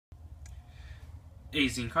Hey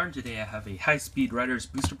Card, today I have a High-Speed Riders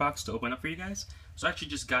booster box to open up for you guys. So I actually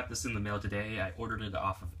just got this in the mail today. I ordered it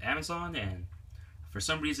off of Amazon, and for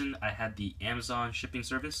some reason I had the Amazon shipping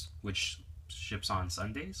service, which ships on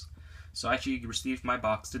Sundays. So I actually received my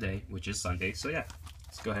box today, which is Sunday. So yeah,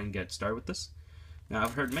 let's go ahead and get started with this. Now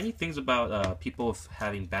I've heard many things about people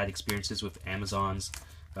having bad experiences with Amazon's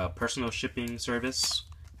personal shipping service,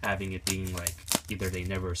 having it being like either they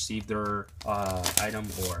never received their item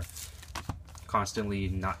or constantly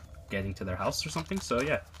not getting to their house or something. So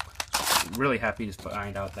yeah, really happy to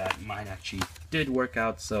find out that mine actually did work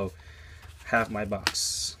out. So have my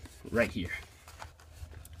box right here.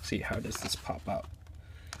 See, how does this pop out?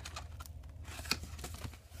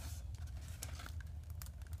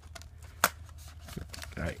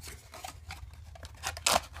 Alright,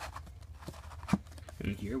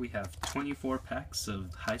 and here we have 24 packs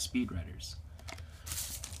of High-Speed Riders.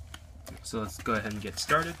 So let's go ahead and get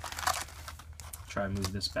started. Try to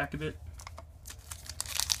move this back a bit.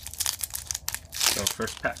 So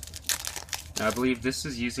first pack. Now I believe this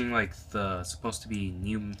is using like the supposed to be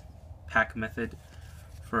new pack method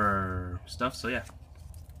for stuff. So yeah.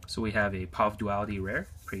 So we have a POV Duality rare,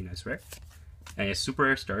 pretty nice rare, and a super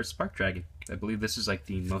rare Star Spark Dragon. I believe this is like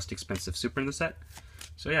the most expensive super in the set.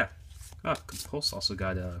 So yeah. Oh, Compulse also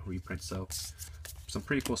got a reprint. So some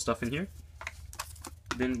pretty cool stuff in here.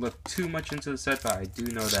 Didn't look too much into the set, but I do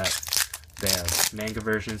know that the manga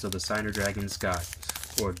versions of the Signer Dragons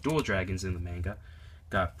or dual dragons in the manga,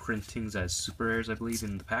 got printings as super rares, I believe,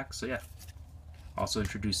 in the pack. So yeah. Also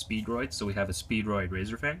introduced Speedroid, so we have a Speedroid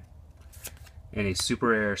Razorfang, and a super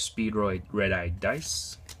rare Speedroid Red-Eyed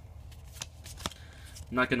Dice.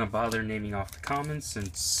 I'm not gonna bother naming off the commons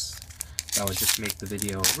since that would just make the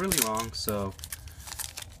video really long. So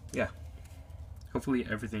yeah. Hopefully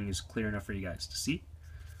everything is clear enough for you guys to see.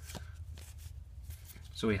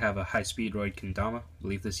 So we have a High-Speed Roid Kendama. I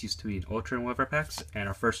believe this used to be an Ultra in one of our packs. And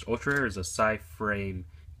our first Ultra rare is a Psy-Frame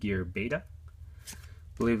Gear Beta. I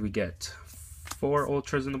believe we get 4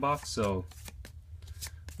 Ultras in the box, so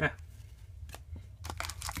yeah.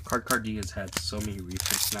 Card D has had so many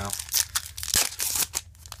reprints now.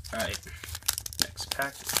 Alright, next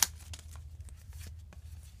pack.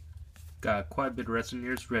 Got quite a bit of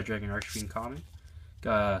Resonators, Red Dragon Archfiend common.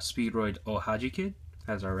 Got Speedroid Ohaji Kid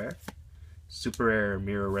as our rare. Super rare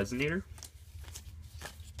Mirror Resonator.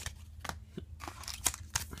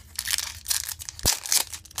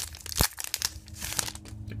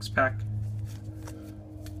 Next pack.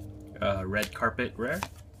 Red Carpet rare.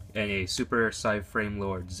 And a super rare Psy-Frame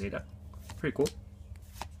Lord Zeta. Pretty cool.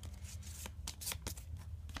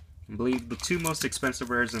 I believe the two most expensive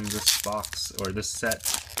rares in this box, or this set,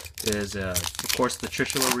 is of course the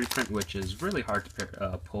Trishula reprint, which is really hard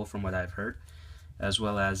to pull from what I've heard, as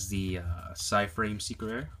well as the Psy-Frame Secret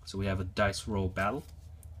Rare. So we have a Dice Roll Battle.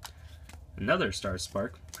 Another Star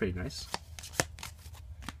Spark, pretty nice.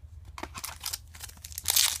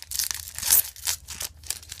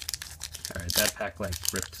 Alright, that pack like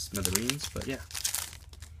ripped to smithereens, but yeah.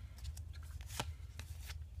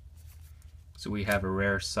 So we have a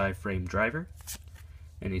rare Psy-Frame Driver,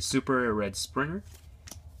 and a super rare Red Sprinter.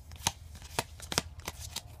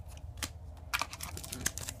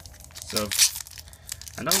 So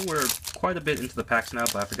I know we're quite a bit into the packs now,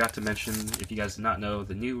 but I forgot to mention, if you guys did not know,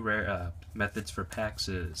 the new rare methods for packs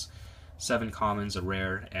is 7 commons, a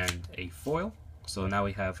rare, and a foil. So now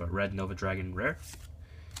we have a Red Nova Dragon rare,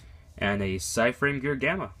 and a Psy-Frame Gear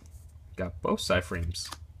Gamma. Got both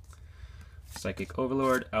Psy-Frames. Psychic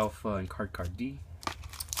Overlord, Alpha, and Card D.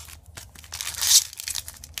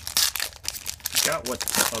 Got what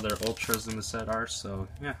the other Ultras in the set are, so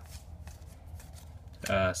yeah.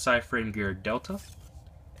 Psy-Frame Gear Delta.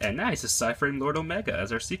 And nice, a Psy-Frame Lord Omega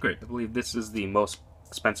as our secret. I believe this is the most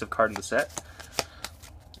expensive card in the set.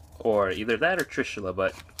 Or either that or Trishula,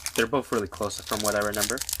 but they're both really close from what I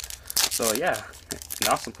remember. So yeah, an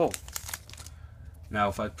awesome pull. Now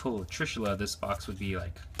if I pull a Trishula, this box would be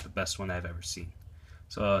like the best one I've ever seen.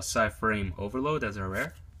 So Psy-Frame Overload as our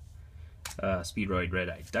rare. Speedroid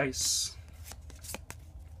Red-Eyed Dice.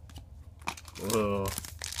 Whoa.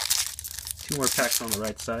 2 more packs on the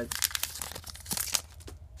right side.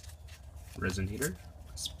 Resonator,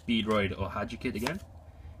 Speedroid Ohaji Kid again,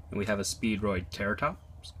 and we have a Speedroid Terratops.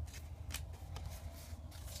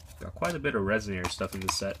 Got quite a bit of Resonator stuff in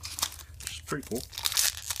this set, which is pretty cool.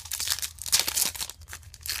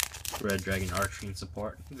 Red Dragon Archfiend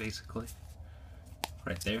support, basically,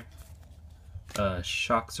 right there.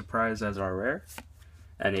 Shock Surprise as our rare,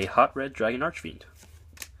 and a Hot Red Dragon Archfiend.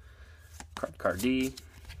 Card D.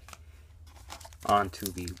 On to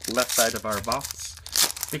the left side of our box.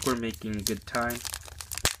 I think we're making good time.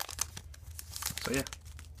 So yeah.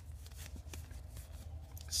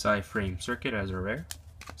 Frame Circuit as a rare.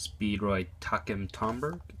 Speedroid Takem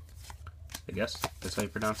Tomberg. I guess that's how you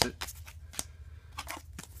pronounce it.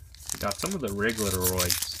 Got some of the regular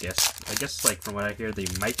roids. I guess like from what I hear, they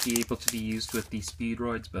might be able to be used with these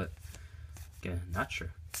speedroids, but again, not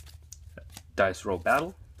sure. Dice Roll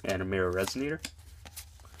Battle and a Mirror Resonator.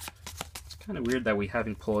 It's kind of weird that we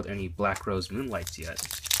haven't pulled any Black Rose Moonlights yet.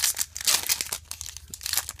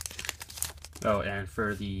 Oh, and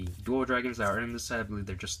for the dual dragons that are in this set, I believe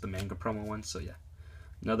they're just the manga promo ones, so yeah.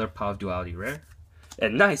 Another POV Duality rare.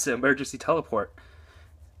 And nice, emergency teleport.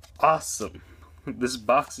 Awesome. This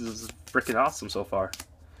box is freaking awesome so far.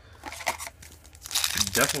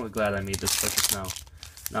 Definitely glad I made this purchase now.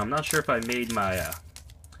 Now, I'm not sure if I made my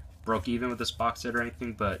broke even with this box set or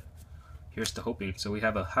anything, but here's to hoping. So we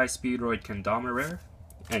have a High Speedroid Kendama rare,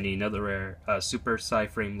 and another rare Super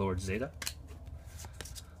Frame Lord Zeta.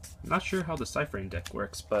 I'm not sure how the Frame deck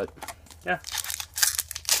works, but yeah.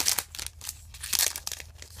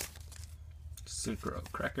 Synchro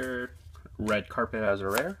Cracker, Red Carpet as a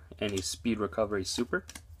rare, and a Speed Recovery Super.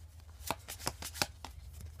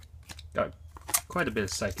 Got quite a bit of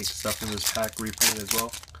psychic stuff in this pack, reprinted as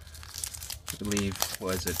well. I believe,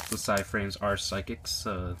 what is it, the Frames are psychics,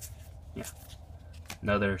 yeah.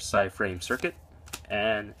 Another Frame Circuit,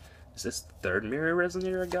 and is this the third Mirror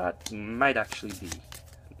Resonator I got? Might actually be.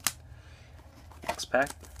 Next pack.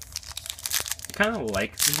 I kind of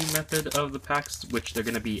like the new method of the packs, which they're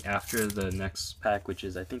going to be after the next pack, which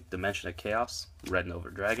is, I think, Dimension of Chaos, Red Nova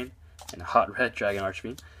Dragon, and Hot Red Dragon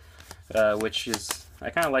Archfiend, which is, I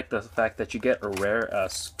kind of like the fact that you get a rare,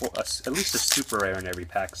 at least a super rare in every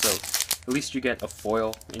pack, so at least you get a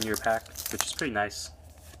foil in your pack, which is pretty nice.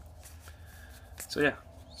 So yeah,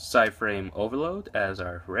 Frame Overload as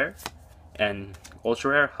our rare, and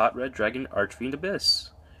ultra rare Hot Red Dragon Archfiend Abyss.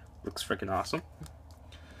 Looks freaking awesome.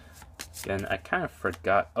 Again, I kind of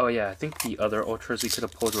forgot. Oh yeah, I think the other ultras we could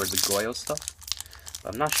have pulled were the Yugioh stuff.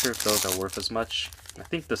 I'm not sure if those are worth as much. I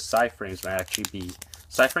think the Frames might actually be...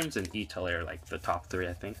 Frames and E-Tail are like the top three,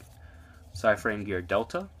 I think. Frame Gear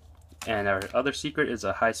Delta. And our other secret is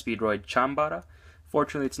a High Speedroid Chambara.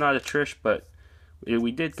 Fortunately, it's not a Trish, but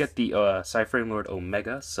we did get the Frame Lord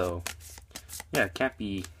Omega, so yeah, it can't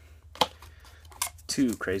be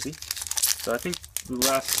too crazy. So I think the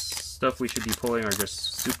last stuff we should be pulling are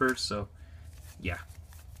just supers, so yeah.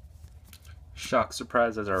 Shock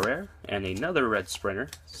Surprise as our rare, and another Red Sprinter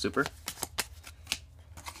super.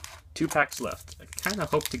 2 packs left. I kind of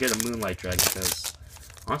hope to get a Moonlight Dragon, because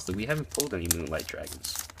honestly, we haven't pulled any Moonlight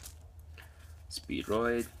Dragons.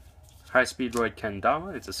 Speedroid, High Speedroid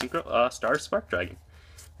Kendama, it's a Synchro, Star Spark Dragon.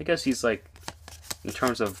 I guess he's like, in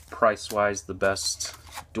terms of price-wise, the best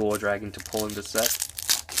dual dragon to pull in this set.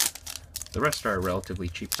 The rest are relatively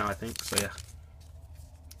cheap now, I think, so yeah.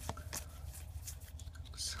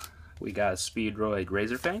 We got Speedroid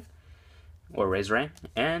Razorfang, or Razorang,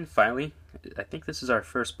 and finally, I think this is our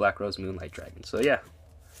first Black Rose Moonlight Dragon, so yeah.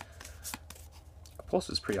 Pulse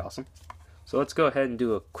is pretty awesome. So let's go ahead and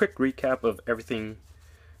do a quick recap of everything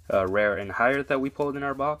rare and higher that we pulled in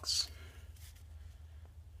our box.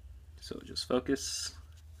 So just focus.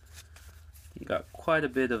 We got quite a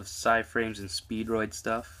bit of Frames and Speedroid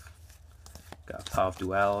stuff. Got POV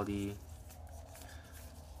Duality,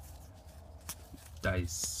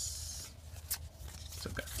 Dice. So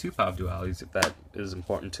I've got 2 POV Dualities if that is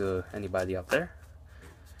important to anybody out there.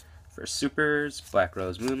 For supers, Black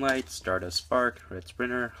Rose Moonlight, Stardust Spark, Red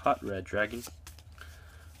Sprinter, Hot Red Dragon,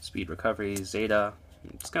 Speed Recovery, Zeta.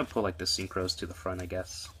 I'm just gonna pull like the synchros to the front, I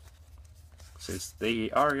guess, since they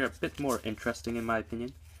are a bit more interesting in my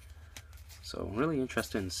opinion. So I'm really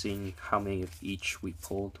interested in seeing how many of each we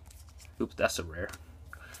pulled. Oops, that's a rare.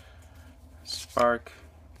 Spark,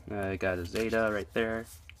 I got a Zeta right there,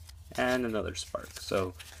 and another Spark.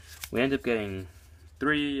 So we end up getting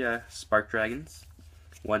 3 Spark Dragons,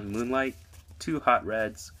 1 Moonlight, 2 Hot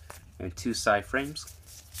Reds, and 2 Frames.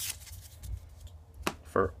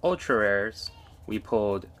 For ultra rares, we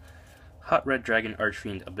pulled Hot Red Dragon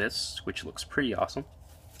Archfiend Abyss, which looks pretty awesome.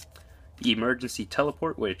 The Emergency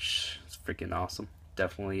Teleport, which is freaking awesome.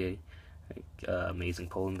 Definitely a amazing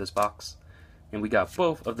pull in this box. And we got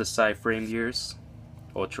both of the Frame Gears,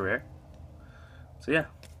 ultra rare. So yeah.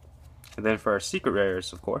 And then for our secret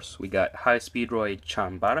rares, of course, we got High Speedroid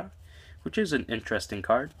Chambara, which is an interesting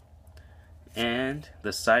card, and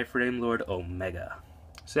the Frame Lord Omega.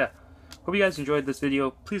 So yeah, hope you guys enjoyed this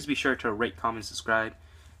video. Please be sure to rate, comment, subscribe,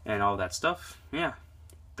 and all that stuff. Yeah,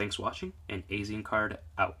 thanks for watching, and Asian Card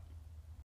out.